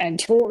and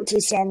talk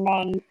to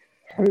someone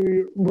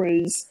who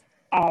was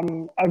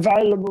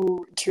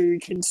available to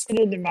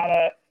consider the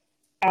matter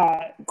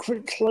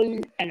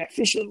quickly and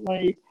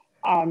efficiently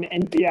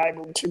and be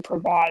able to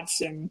provide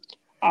some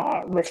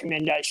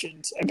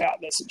recommendations about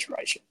the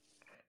situation.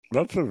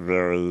 That's a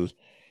very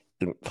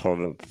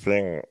important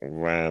thing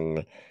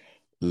when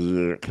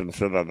you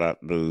consider that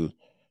the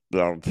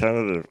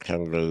alternative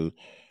can be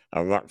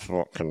a much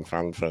more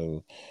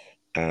confronting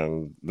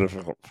and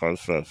difficult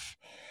process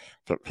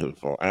for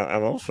people,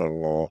 and also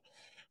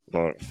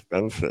more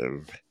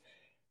expensive.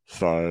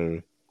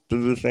 So, do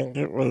you think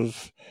it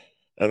was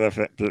an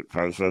effective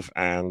process,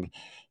 and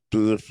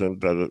do you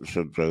think that it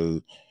should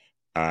be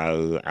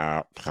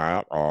a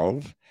part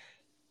of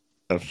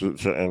a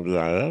future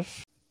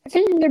NDIS? I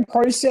think the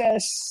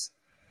process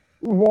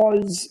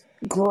was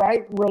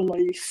great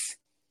relief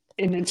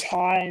in the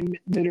time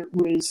that it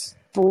was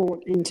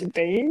brought into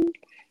being.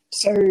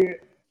 So,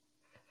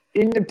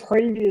 in the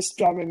previous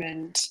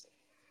government,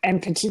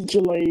 and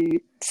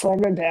particularly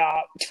from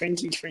about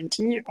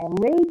 2020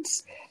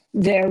 onwards,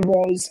 there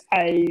was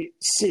a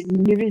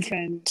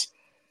significant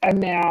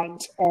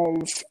amount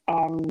of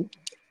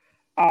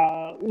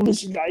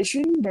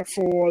litigation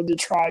before the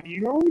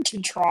tribunal to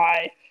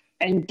try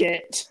and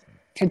get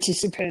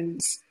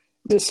participants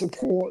the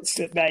supports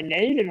that they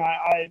need. And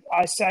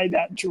I say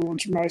that,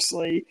 George,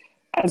 mostly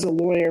as a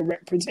lawyer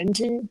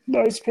representing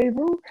those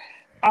people.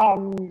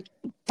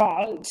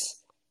 But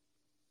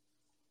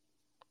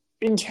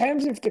in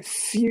terms of the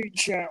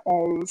future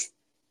of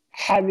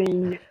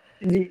having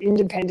the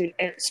independent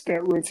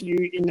expert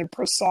review in the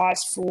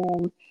precise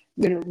form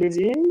that it was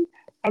in,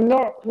 I'm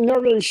not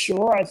really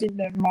sure. I think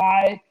that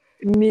my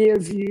mere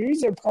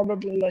views are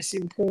probably less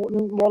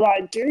important. What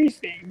I do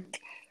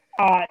think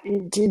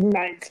it did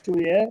make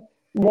clear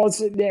was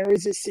that there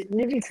is a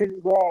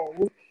significant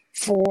role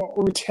for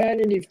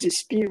alternative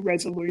dispute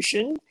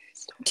resolution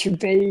to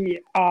be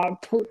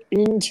put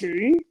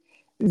into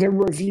the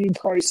review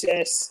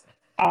process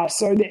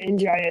so the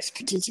NDIS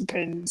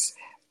participants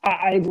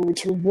are able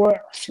to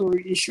work through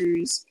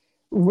issues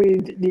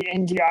with the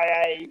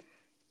NDIA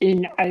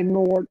in a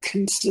more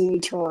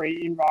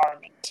conciliatory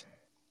environment.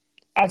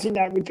 I think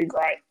that would be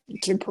great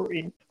to put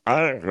in.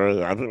 I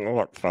agree. I think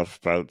what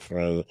frustrates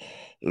me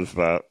is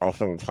that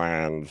often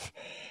plans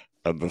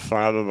are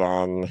decided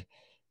on,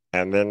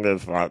 and then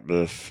there's like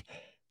this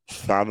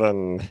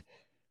sudden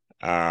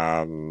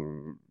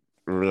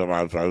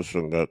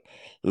realization that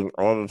in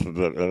order to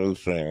get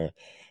anything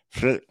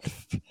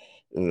fixed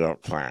in your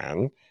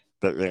plan,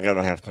 that you're going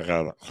to have to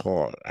go to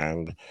court.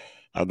 And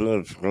I think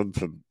it's good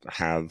to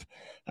have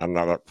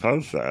another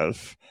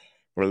process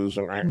where you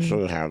can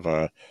actually have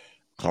a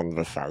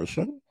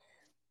conversation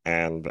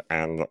and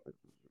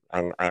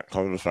a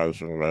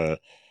conversation where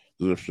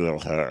you feel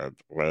heard,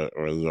 where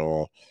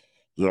your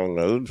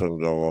needs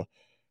and your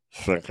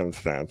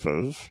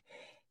circumstances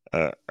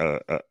are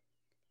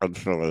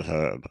truly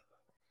heard.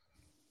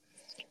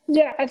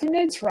 Yeah, I think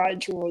that's right,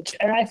 George.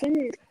 And I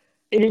think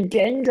it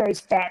again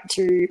goes back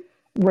to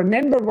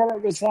remember what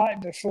it was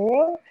like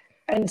before.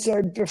 And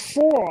so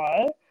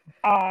before,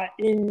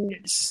 in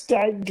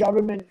state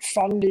government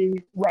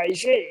funding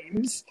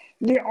regimes,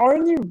 the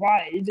only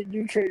way that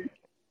you could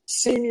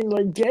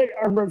seemingly get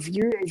a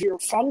review of your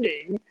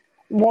funding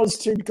was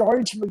to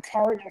go to a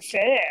current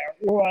affair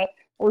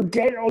or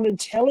get on the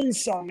telly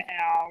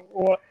somehow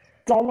or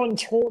go on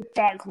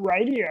talkback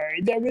radio.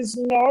 There was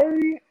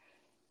no,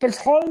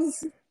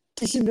 because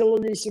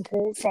disability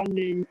support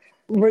funding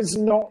was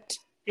not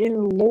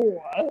in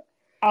law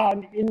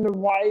in the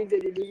way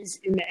that it is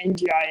in the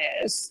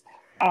NDIS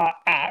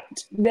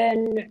Act,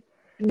 then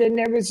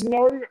there was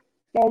no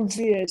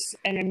obvious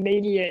and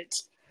immediate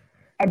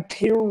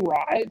appeal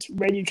right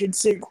where you could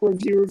seek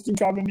review of the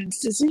government's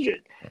decision.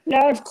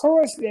 Now, of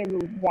course, there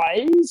were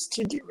ways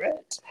to do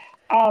it,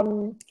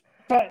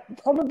 but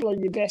probably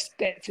your best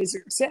bet for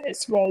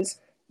success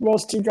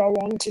was to go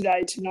on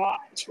Today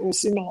Tonight or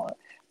similar.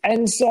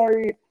 And so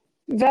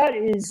that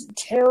is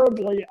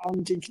terribly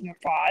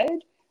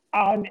undignified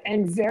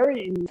and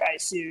very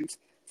invasive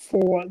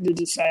for the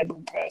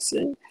disabled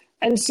person.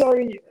 And so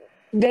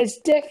there's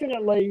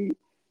definitely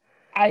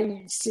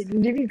a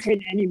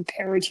significant and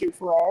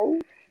imperative role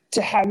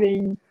to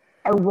having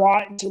a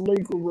right to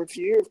legal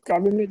review of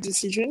government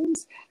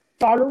decisions.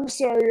 But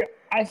also,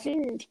 I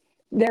think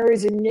there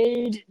is a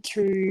need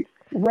to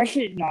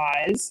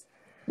recognise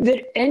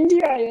that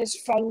NDIS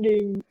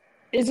funding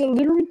is a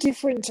little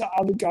different to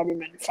other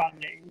government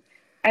funding,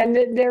 and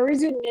that there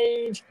is a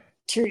need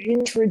to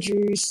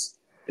introduce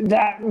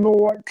that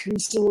more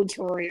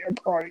conciliatory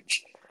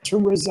approach to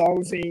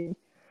resolving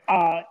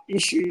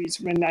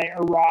issues when they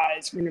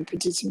arise when a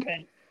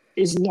participant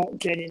is not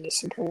getting the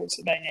supports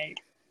that they need.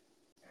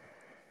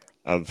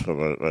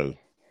 Absolutely.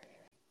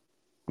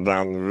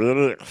 Now, I'm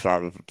really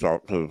excited to tell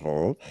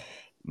people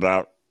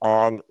that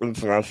on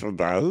International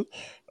Day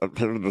of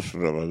People with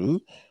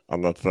Disability,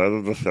 on the 3rd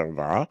of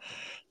December,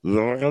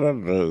 you're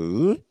going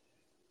to be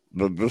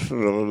the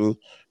Disability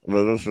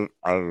Leadership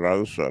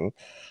Ovation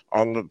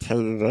on the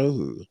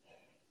TV,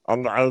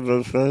 on the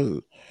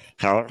ABC.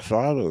 How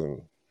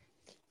exciting!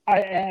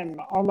 I am.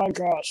 Oh my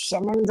gosh.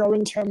 Someone go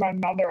and tell my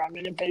mother I'm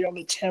going to be on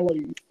the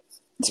telly.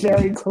 It's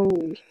very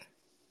cool.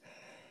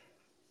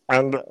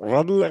 And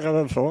what are you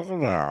going to talk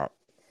about?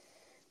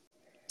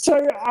 So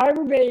I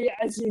will be,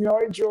 as you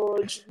know,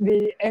 George,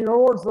 the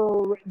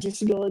inaugural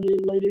Disability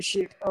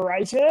Leadership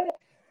Orator,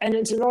 and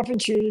it's an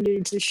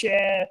opportunity to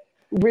share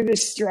with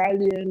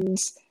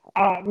Australians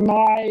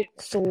my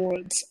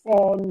thoughts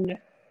on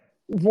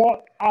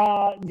what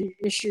are the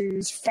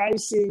issues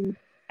facing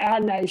our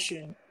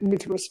nation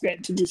with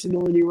respect to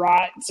disability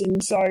rights.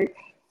 And so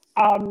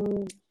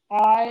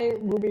I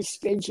will be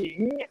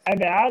speaking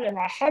about, and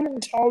I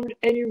haven't told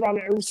anyone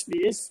else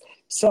this,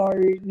 so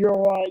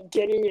you're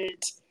getting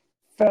it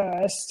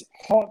first,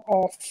 hot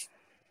off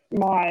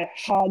my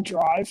hard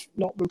drive,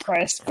 not the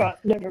press,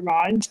 but never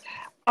mind.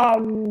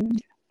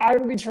 I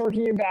will be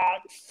talking about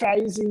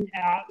phasing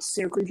out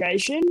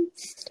segregation,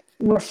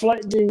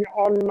 reflecting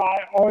on my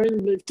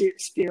own lived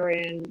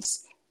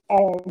experience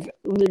of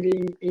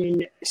living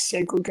in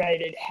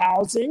segregated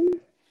housing,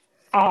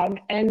 and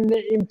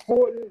the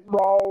important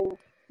role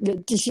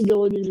that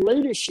disability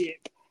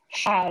leadership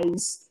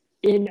has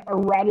in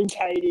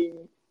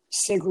eradicating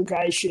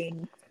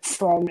segregation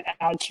from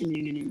our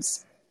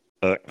communities.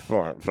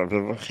 Excellent. So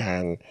people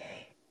can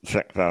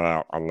check that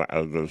out on the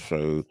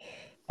ABC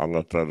on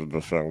the 3rd of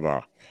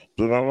December.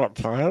 Do you know what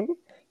time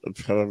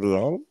it's going to be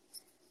on?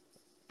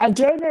 I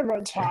don't know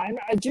what time.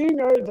 I do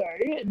know,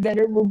 though, that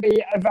it will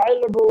be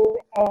available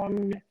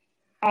on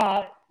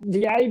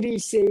the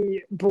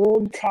ABC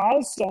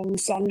broadcast on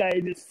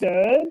Sunday, the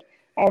 3rd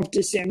of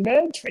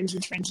December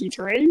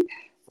 2023,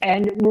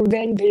 and it will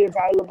then be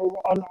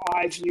available on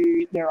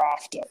iView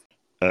thereafter.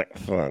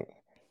 Excellent.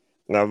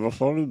 Now,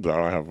 before we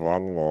go, I have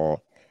one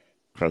more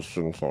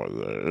question for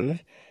you.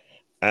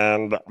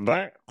 And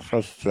that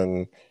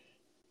question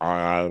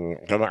I'm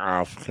going to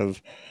ask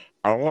because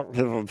I want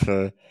people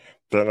to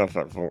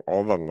benefit from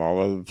all the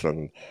knowledge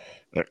and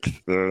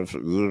experience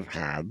that you've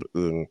had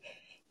in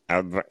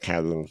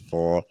advocating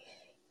for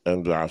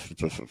NDIS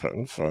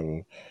participants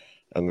and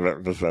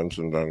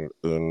representing them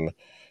in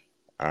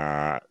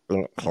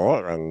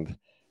court and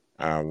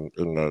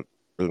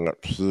in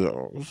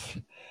appeals.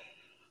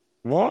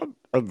 What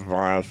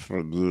advice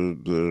would you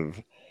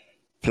give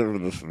people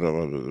with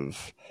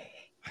disabilities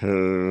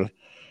who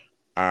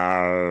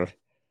are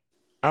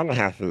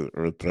unhappy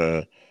with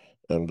the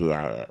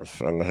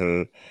NDIS and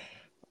who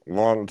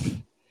want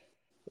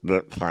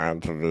their plan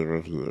to be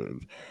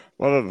reviewed?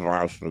 What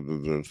advice would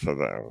you give to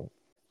them?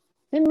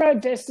 I think my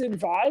best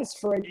advice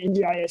for an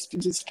NDIS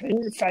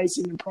participant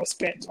facing the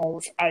prospect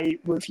of a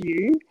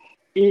review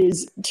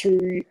is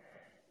to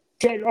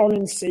get on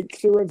and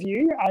seek the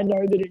review. I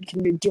know that it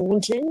can be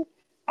daunting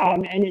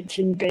and it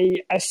can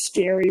be a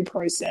scary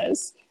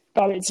process,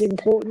 but it's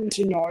important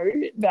to know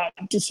that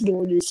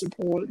disability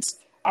supports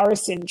are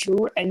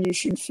essential and you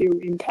should feel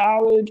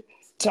empowered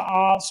to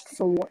ask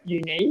for what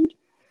you need.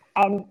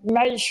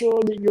 Make sure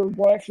that you're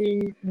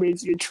working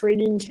with your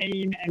treating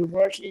team and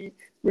working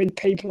with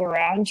people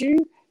around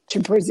you to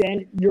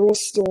present your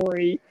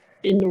story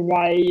in the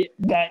way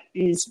that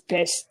is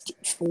best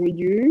for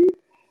you.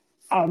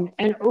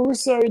 And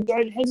also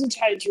don't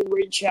hesitate to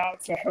reach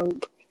out for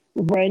help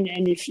when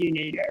and if you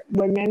need it.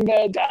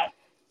 Remember that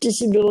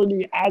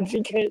disability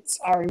advocates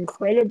are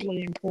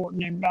incredibly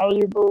important and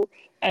valuable.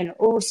 And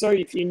also,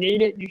 if you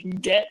need it, you can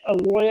get a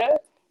lawyer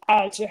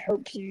to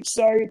help you.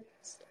 So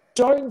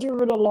don't do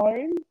it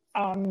alone,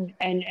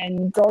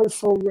 and go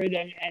forward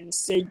and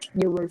seek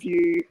the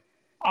review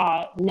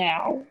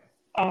now,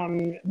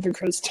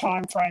 because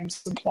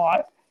timeframes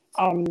apply,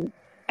 and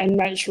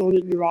make sure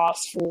that you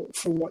ask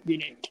for what you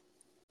need.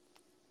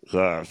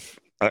 Yes,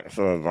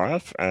 excellent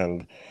advice.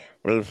 And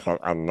we've got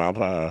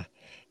another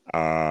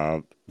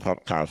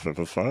podcast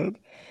episode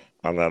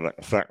on that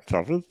exact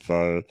topic.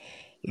 So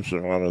if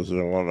you want to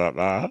hear more about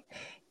that,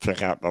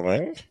 check out the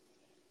link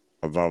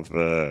above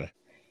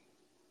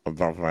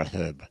my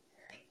head.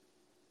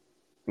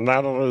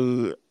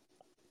 Natalie,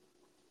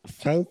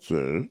 thank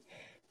you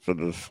for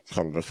this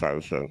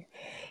conversation.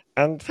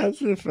 And thank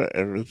you for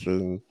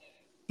everything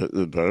that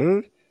you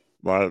do.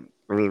 Like,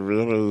 we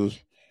really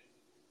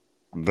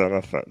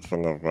benefit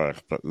from the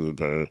work that you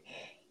do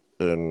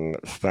in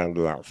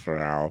standing up for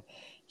our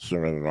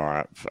human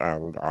rights.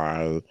 And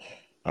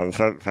I'm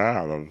so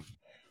proud of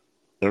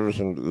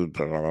everything that you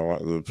do. And I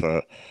want you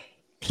to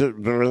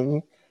keep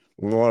doing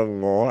more and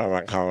more. And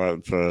I can't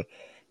wait to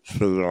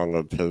see you on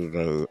the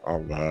TV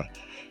on the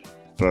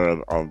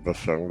 3rd of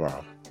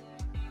December.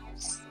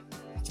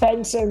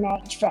 Thanks so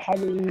much for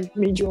having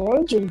me,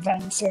 George, and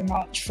thanks so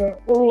much for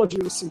all of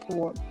your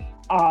support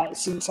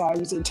since I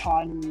was a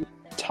tiny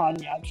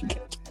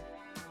advocate.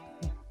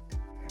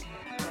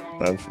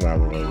 Thanks,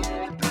 Natalie.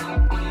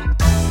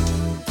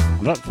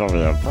 That's all we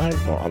have time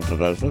for on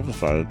today's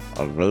episode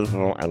of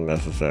Reasonable and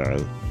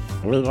Necessary.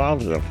 We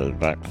love your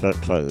feedback, so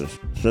please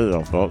share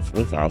your thoughts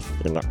with us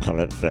in the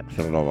comment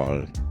section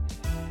below.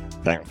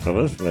 Thanks for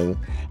listening,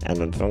 and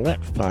until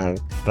next time,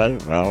 stay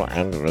well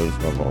and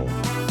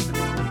reasonable.